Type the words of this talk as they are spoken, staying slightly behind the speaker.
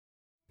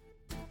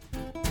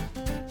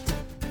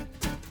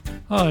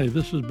Hi,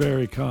 this is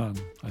Barry Kahn.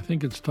 I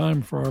think it's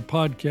time for our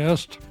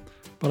podcast,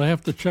 but I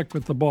have to check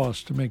with the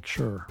boss to make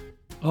sure.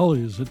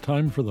 Ollie, is it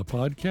time for the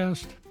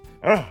podcast?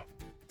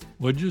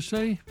 What'd you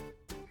say?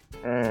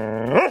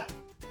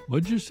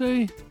 What'd you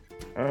say?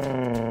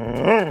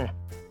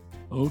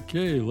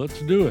 Okay,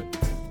 let's do it.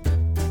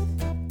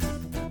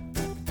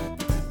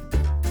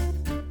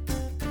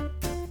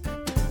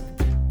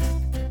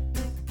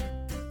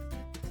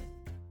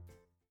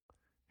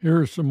 Here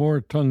are some more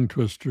tongue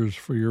twisters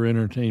for your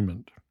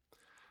entertainment.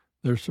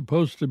 They're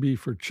supposed to be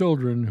for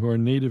children who are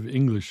native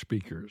English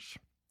speakers.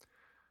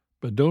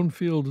 But don't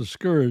feel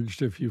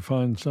discouraged if you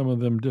find some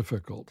of them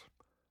difficult.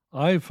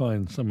 I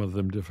find some of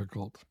them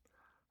difficult,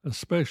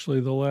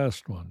 especially the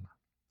last one.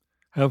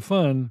 Have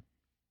fun.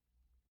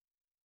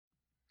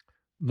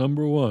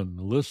 Number 1,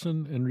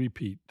 listen and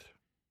repeat.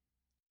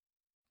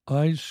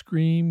 I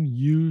scream,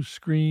 you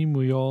scream,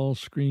 we all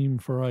scream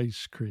for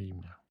ice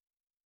cream.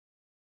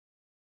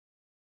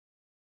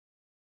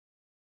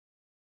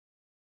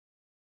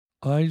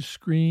 I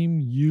scream,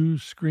 you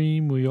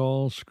scream, we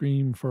all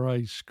scream for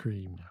ice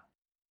cream.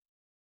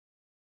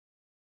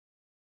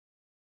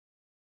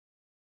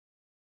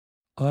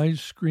 I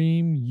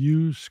scream,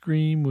 you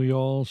scream, we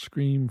all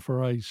scream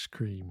for ice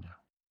cream.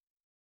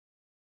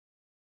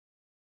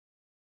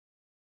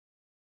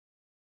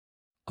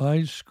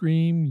 I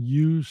scream,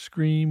 you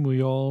scream,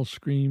 we all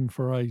scream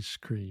for ice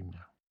cream.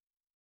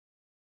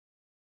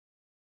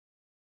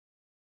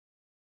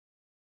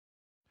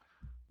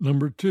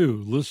 Number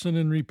 2, listen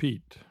and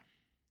repeat.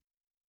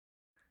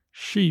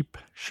 Sheep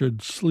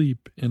should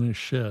sleep in a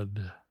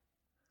shed.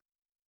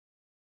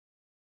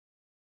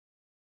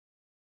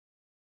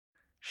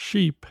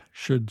 Sheep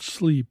should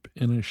sleep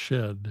in a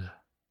shed.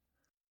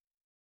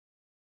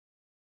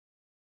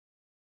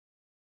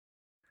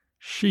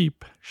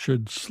 Sheep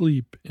should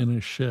sleep in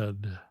a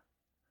shed.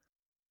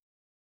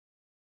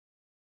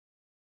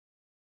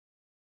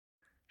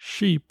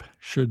 Sheep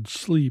should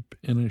sleep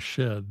in a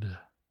shed.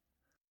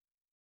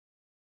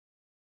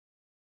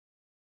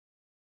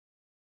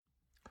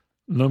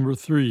 Number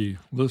 3,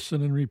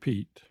 listen and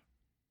repeat.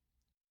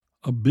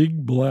 A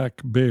big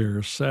black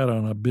bear sat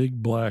on a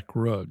big black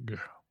rug.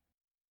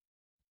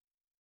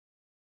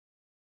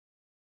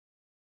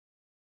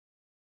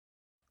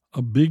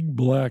 A big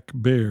black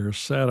bear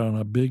sat on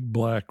a big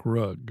black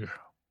rug.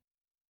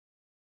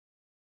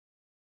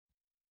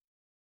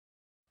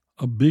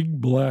 A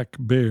big black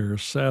bear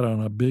sat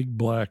on a big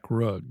black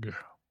rug.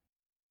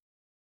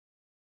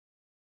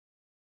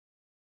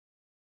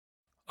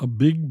 A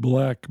big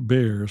black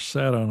bear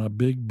sat on a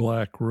big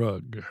black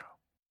rug.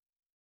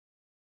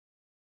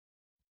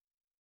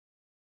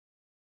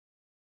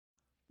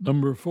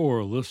 Number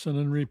 4, listen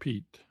and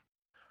repeat.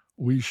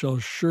 We shall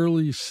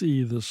surely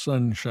see the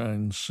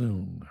sunshine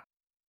soon.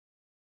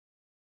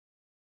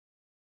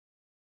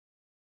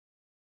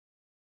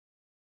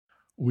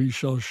 We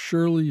shall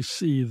surely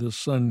see the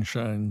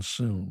sunshine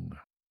soon.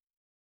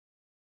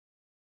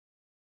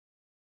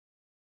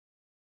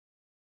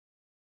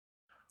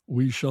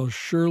 We shall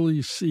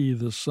surely see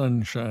the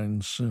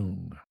sunshine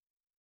soon.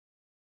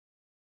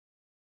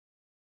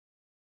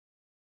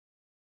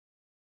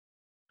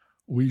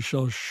 We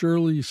shall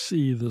surely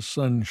see the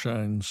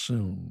sunshine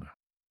soon.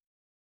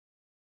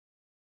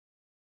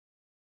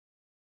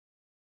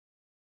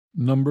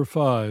 Number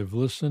 5,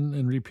 listen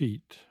and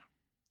repeat.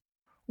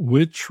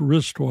 Which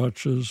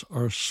wristwatches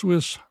are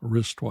Swiss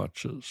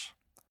wristwatches?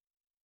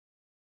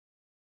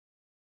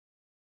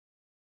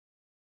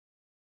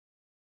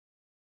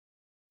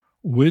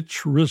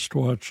 Which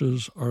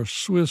wristwatches are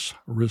Swiss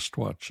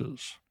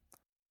wristwatches?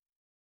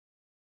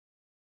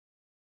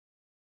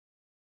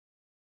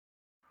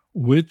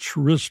 Which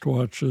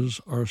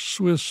wristwatches are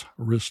Swiss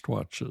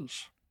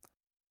wristwatches?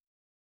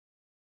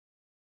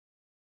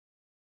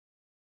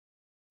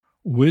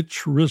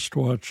 Which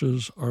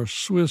wristwatches are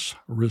Swiss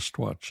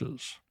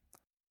wristwatches?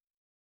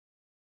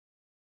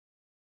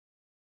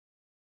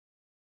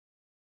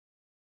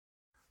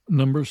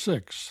 Number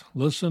 6,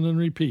 listen and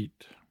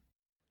repeat.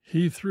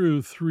 He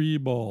threw 3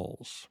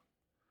 balls.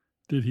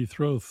 Did he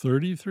throw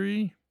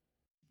 33?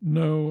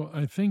 No,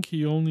 I think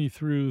he only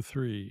threw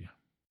 3.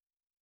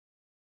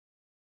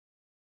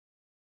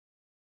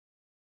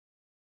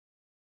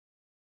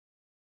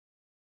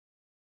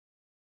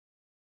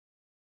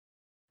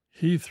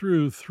 He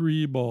threw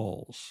 3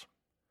 balls.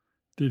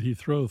 Did he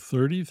throw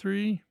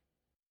 33?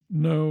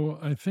 No,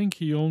 I think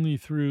he only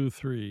threw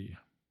 3.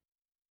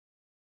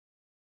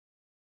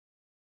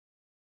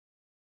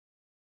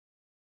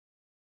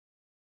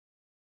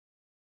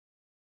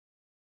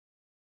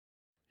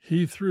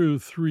 He threw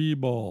 3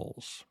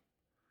 balls.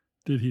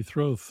 Did he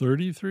throw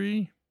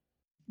 33?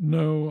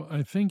 No,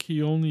 I think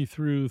he only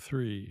threw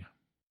 3.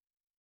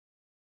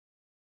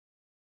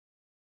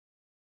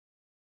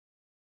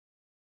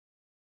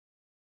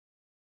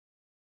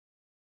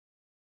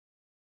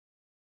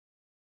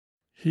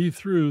 He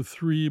threw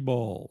 3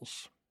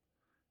 balls.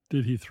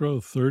 Did he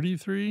throw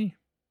 33?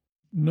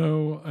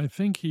 No, I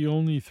think he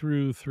only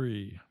threw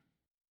 3.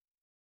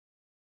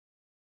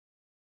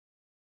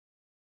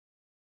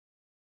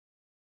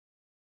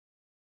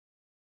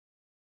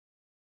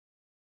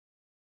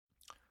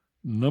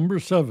 Number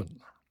 7.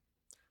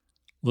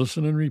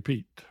 Listen and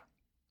repeat.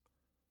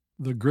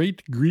 The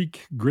great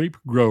Greek grape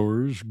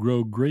growers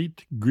grow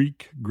great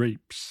Greek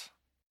grapes.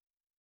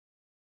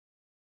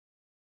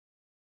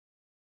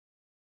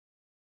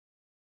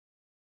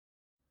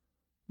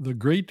 The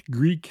great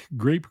Greek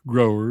grape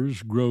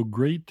growers grow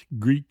great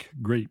Greek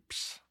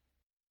grapes.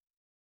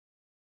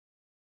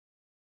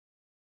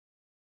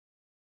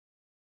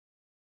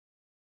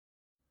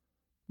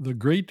 The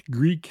great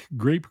Greek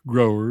grape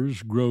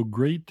growers grow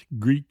great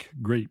Greek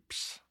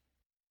grapes.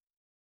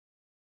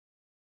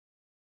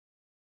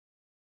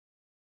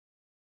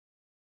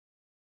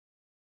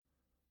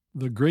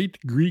 The great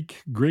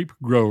Greek grape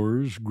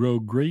growers grow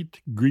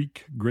great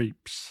Greek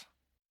grapes.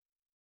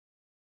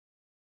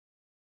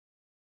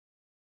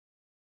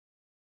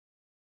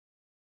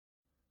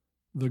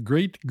 The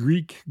great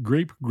Greek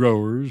grape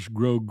growers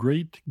grow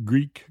great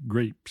Greek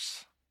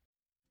grapes.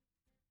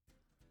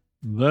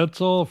 That's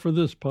all for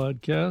this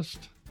podcast.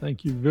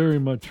 Thank you very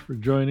much for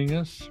joining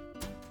us.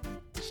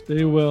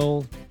 Stay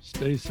well,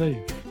 stay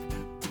safe,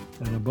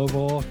 and above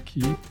all,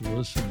 keep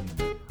listening.